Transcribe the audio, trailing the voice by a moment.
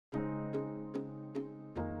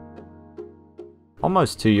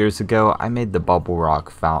Almost 2 years ago, I made the bubble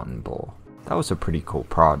rock fountain bowl. That was a pretty cool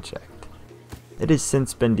project. It has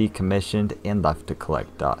since been decommissioned and left to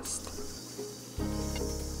collect dust.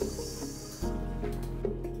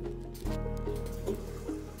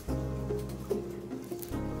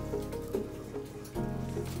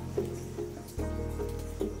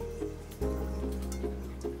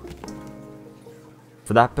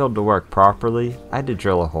 For that build to work properly, I had to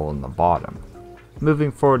drill a hole in the bottom.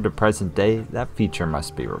 Moving forward to present day, that feature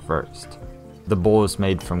must be reversed. The bowl is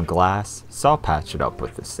made from glass, so I'll patch it up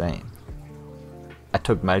with the same. I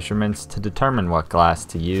took measurements to determine what glass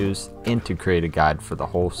to use and to create a guide for the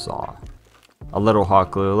hole saw. A little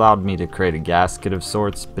hot glue allowed me to create a gasket of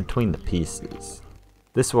sorts between the pieces.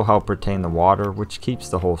 This will help retain the water, which keeps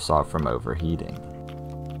the hole saw from overheating.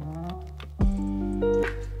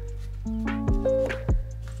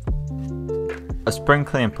 A spring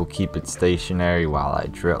clamp will keep it stationary while I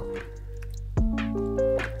drill.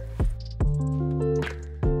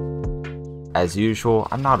 As usual,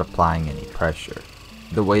 I'm not applying any pressure.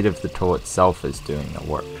 The weight of the tool itself is doing the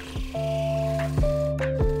work.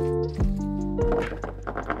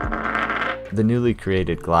 The newly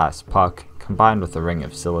created glass puck, combined with a ring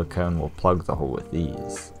of silicone, will plug the hole with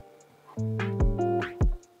ease.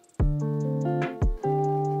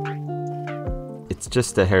 It's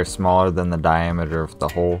just a hair smaller than the diameter of the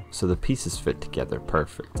hole, so the pieces fit together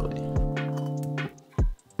perfectly.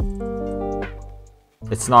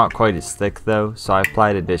 It's not quite as thick though, so I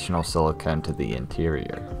applied additional silicone to the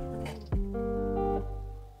interior.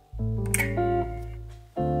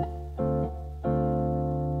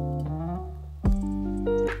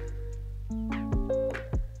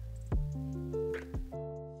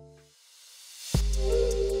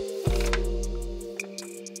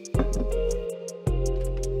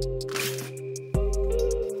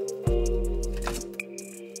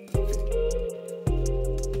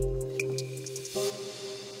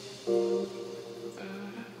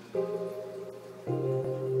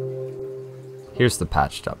 Here's the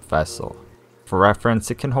patched up vessel. For reference,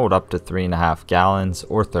 it can hold up to 3.5 gallons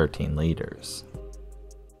or 13 liters.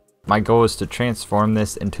 My goal is to transform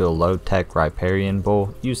this into a low-tech riparian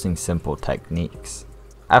bowl using simple techniques.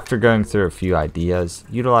 After going through a few ideas,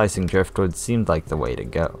 utilizing driftwood seemed like the way to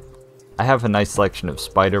go. I have a nice selection of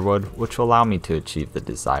spiderwood, which will allow me to achieve the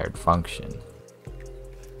desired function.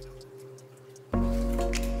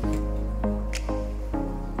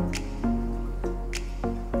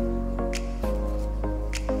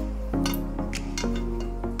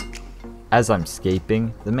 As I'm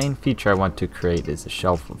scaping, the main feature I want to create is a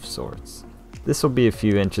shelf of sorts. This will be a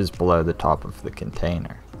few inches below the top of the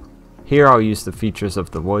container. Here I'll use the features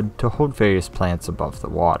of the wood to hold various plants above the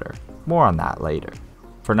water. More on that later.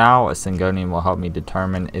 For now, a syngonium will help me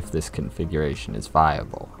determine if this configuration is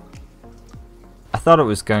viable. I thought it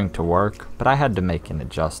was going to work, but I had to make an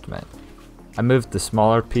adjustment. I moved the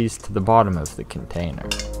smaller piece to the bottom of the container.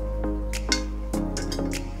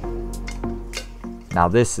 Now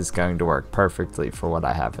this is going to work perfectly for what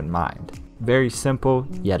I have in mind. Very simple,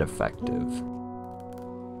 yet effective.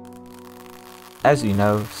 As you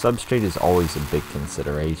know, substrate is always a big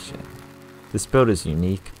consideration. This build is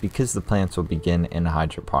unique because the plants will begin in a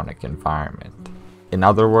hydroponic environment. In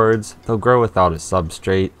other words, they'll grow without a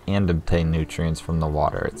substrate and obtain nutrients from the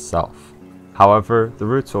water itself. However, the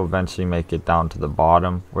roots will eventually make it down to the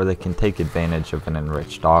bottom where they can take advantage of an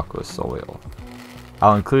enriched aqua soil.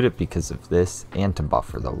 I'll include it because of this and to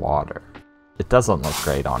buffer the water. It doesn't look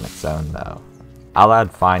great on its own though. I'll add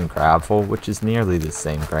fine gravel, which is nearly the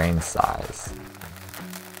same grain size.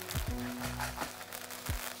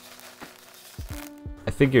 I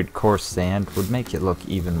figured coarse sand would make it look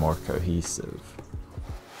even more cohesive.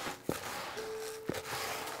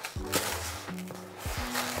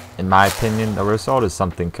 In my opinion, the result is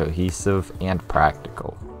something cohesive and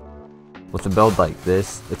practical. With a build like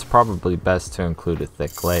this, it's probably best to include a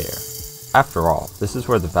thick layer. After all, this is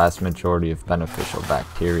where the vast majority of beneficial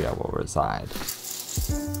bacteria will reside.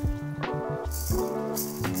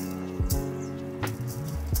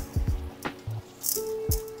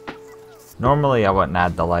 Normally I wouldn't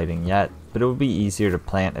add the lighting yet, but it would be easier to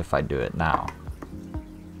plant if I do it now.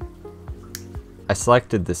 I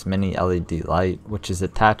selected this mini LED light, which is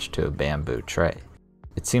attached to a bamboo tray.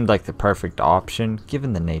 It seemed like the perfect option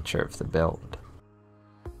given the nature of the build.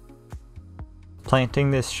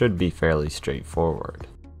 Planting this should be fairly straightforward.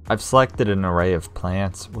 I've selected an array of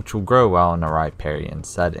plants which will grow well in a riparian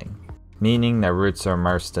setting, meaning their roots are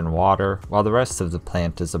immersed in water while the rest of the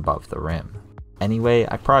plant is above the rim. Anyway,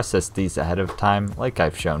 I processed these ahead of time like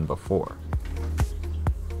I've shown before.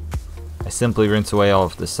 I simply rinse away all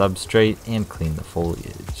of the substrate and clean the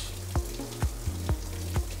foliage.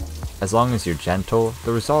 As long as you're gentle,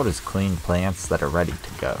 the result is clean plants that are ready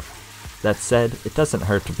to go. That said, it doesn't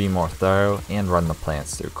hurt to be more thorough and run the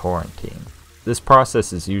plants through quarantine. This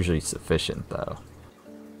process is usually sufficient though.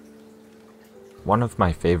 One of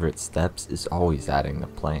my favorite steps is always adding the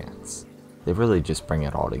plants. They really just bring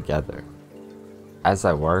it all together. As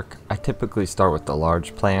I work, I typically start with the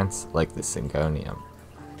large plants like the syngonium.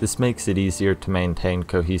 This makes it easier to maintain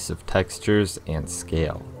cohesive textures and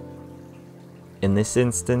scale. In this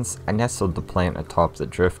instance, I nestled the plant atop the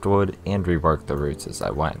driftwood and reworked the roots as I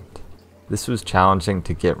went. This was challenging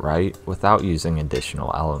to get right without using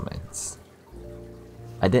additional elements.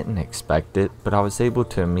 I didn't expect it, but I was able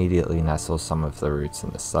to immediately nestle some of the roots in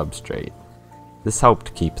the substrate. This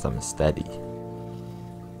helped keep them steady.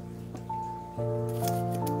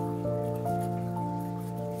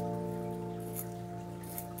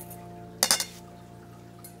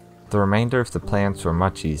 The remainder of the plants were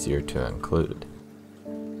much easier to include.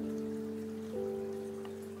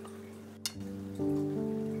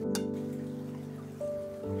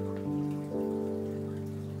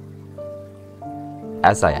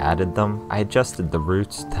 As I added them, I adjusted the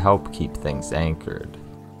roots to help keep things anchored.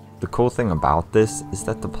 The cool thing about this is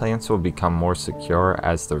that the plants will become more secure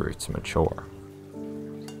as the roots mature.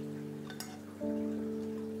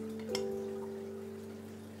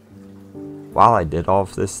 While I did all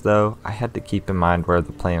of this though, I had to keep in mind where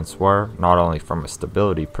the plants were, not only from a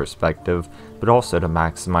stability perspective, but also to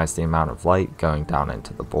maximize the amount of light going down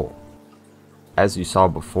into the bowl. As you saw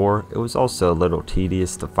before, it was also a little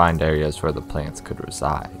tedious to find areas where the plants could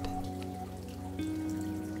reside.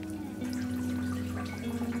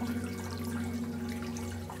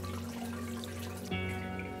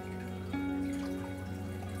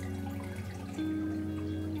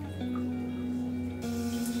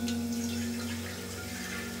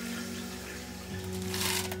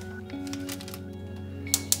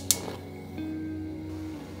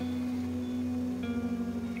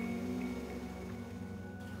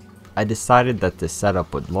 I decided that this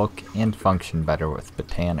setup would look and function better with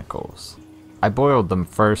botanicals. I boiled them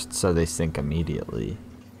first so they sink immediately.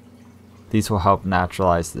 These will help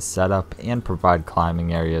naturalize the setup and provide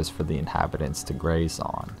climbing areas for the inhabitants to graze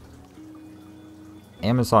on.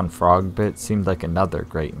 Amazon frogbit seemed like another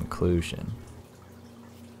great inclusion.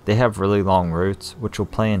 They have really long roots, which will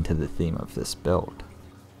play into the theme of this build.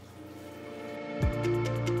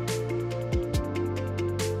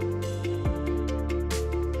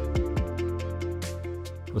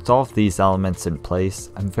 With all of these elements in place,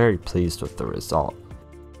 I'm very pleased with the result.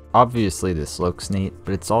 Obviously this looks neat,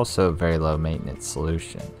 but it's also a very low maintenance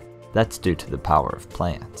solution. That's due to the power of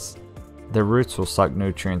plants. Their roots will suck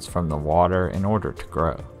nutrients from the water in order to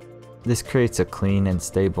grow. This creates a clean and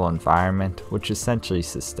stable environment which essentially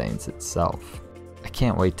sustains itself. I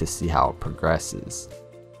can't wait to see how it progresses.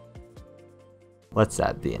 Let's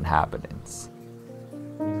add the inhabitants.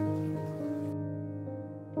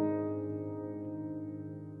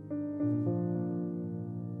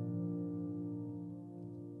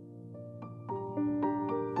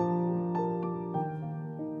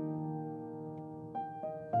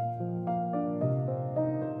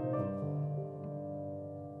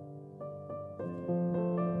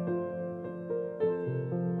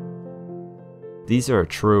 These are a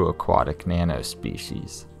true aquatic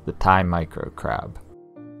nanospecies, the Thai microcrab.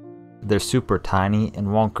 They're super tiny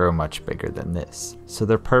and won't grow much bigger than this, so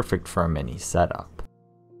they're perfect for a mini setup.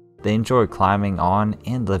 They enjoy climbing on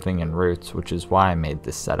and living in roots, which is why I made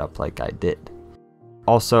this setup like I did.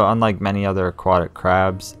 Also, unlike many other aquatic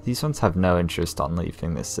crabs, these ones have no interest on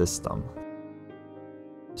leaving the system.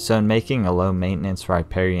 So in making a low maintenance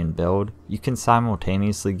riparian build, you can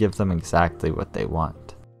simultaneously give them exactly what they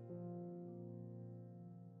want.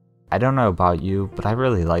 I don't know about you, but I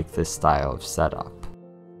really like this style of setup.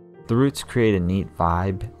 The roots create a neat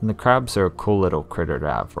vibe, and the crabs are a cool little critter to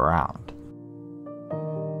have around.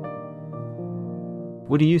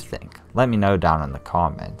 What do you think? Let me know down in the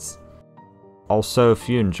comments. Also, if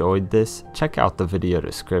you enjoyed this, check out the video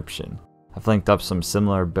description. I've linked up some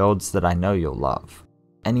similar builds that I know you'll love.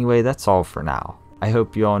 Anyway, that's all for now. I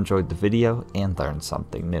hope you all enjoyed the video and learned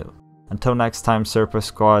something new. Until next time, Serpa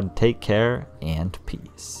Squad, take care and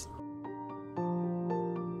peace.